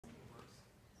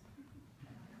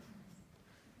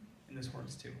this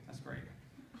works too. That's great.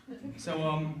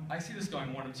 So I see this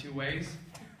going one of two ways.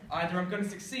 Either I'm going to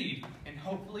succeed, and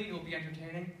hopefully it will be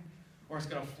entertaining, or it's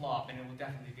going to flop, and it will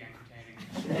definitely be entertaining.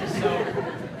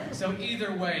 So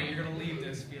either way, you're going to leave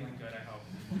this feeling good, I hope.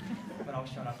 But I'll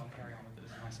shut up. I'll carry on with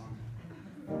this. This is my song.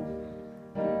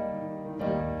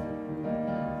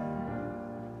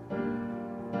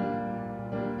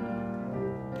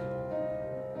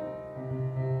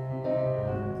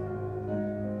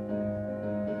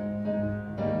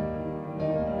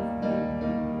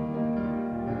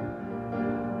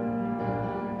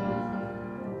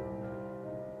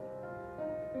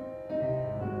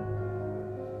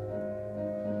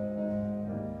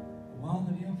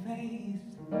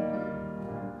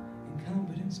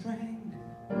 Strength,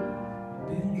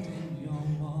 building your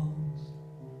walls,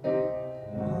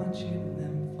 watching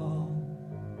them fall,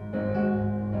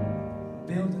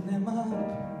 building them up,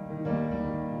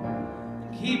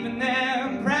 and keeping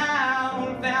them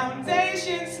proud.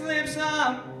 Foundation slips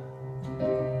up,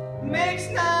 makes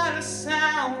not a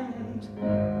sound,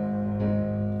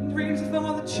 and dreams of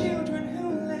all the children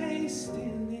who lay still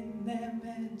in their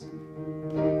beds,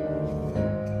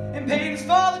 and pain is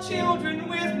for the children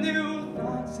with new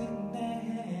in their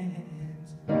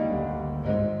hands.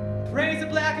 Praise the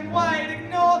black and white,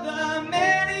 ignore the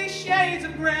many shades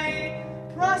of gray.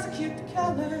 Prosecute the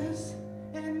colors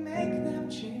and make them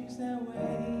change their ways.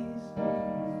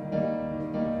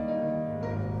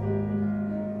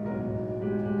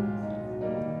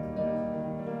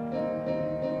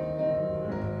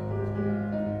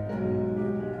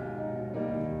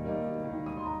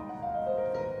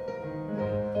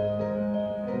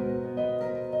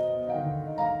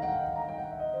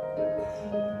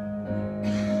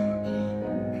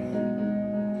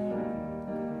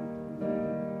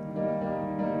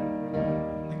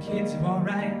 Kids are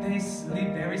alright, they sleep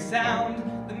very sound.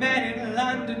 The men in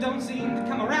London don't seem to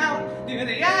come around. Due to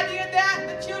the idea that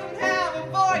the children have a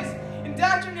voice,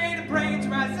 indoctrinated brains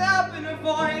rise up in a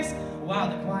voice. While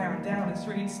the choir on Downing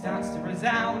Street starts to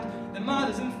resound, the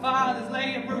mothers and fathers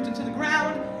lay a root into the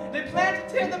ground. They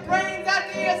plant into the brains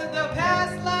ideas of the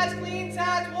past. Lies, clean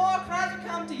tides, war crimes will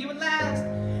come to you at last.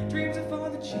 Dreams are for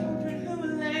the children who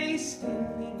lay still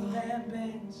in their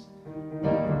beds.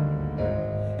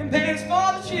 And pain is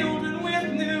for the children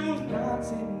with new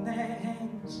thoughts in their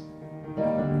hands.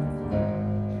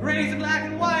 Praise the black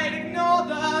and white, ignore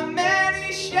the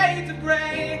many shades of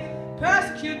gray.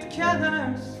 Persecute the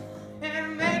colors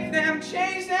and make them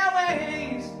change their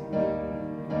ways.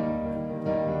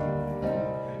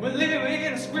 We're living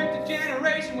in a scripted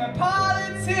generation where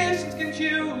politicians can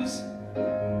choose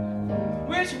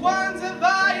which ones of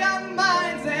our young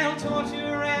minds they'll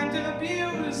torture and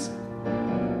abuse.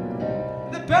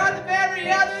 The birth of every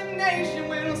other nation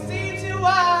will see to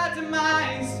our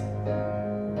demise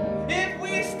if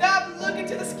we stop looking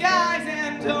to the skies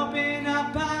and open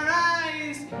up our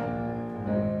eyes.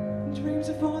 Dreams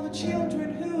are for the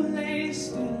children who lay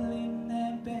still in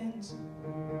their beds.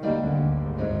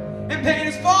 And pain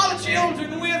is for the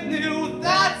children with new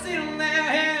thoughts in their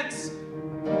heads.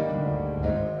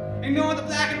 Ignore the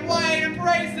black and white,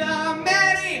 embrace the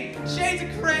many shades of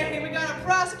gray. We gotta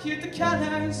prosecute the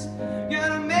colors,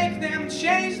 gotta make them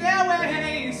change their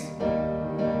ways.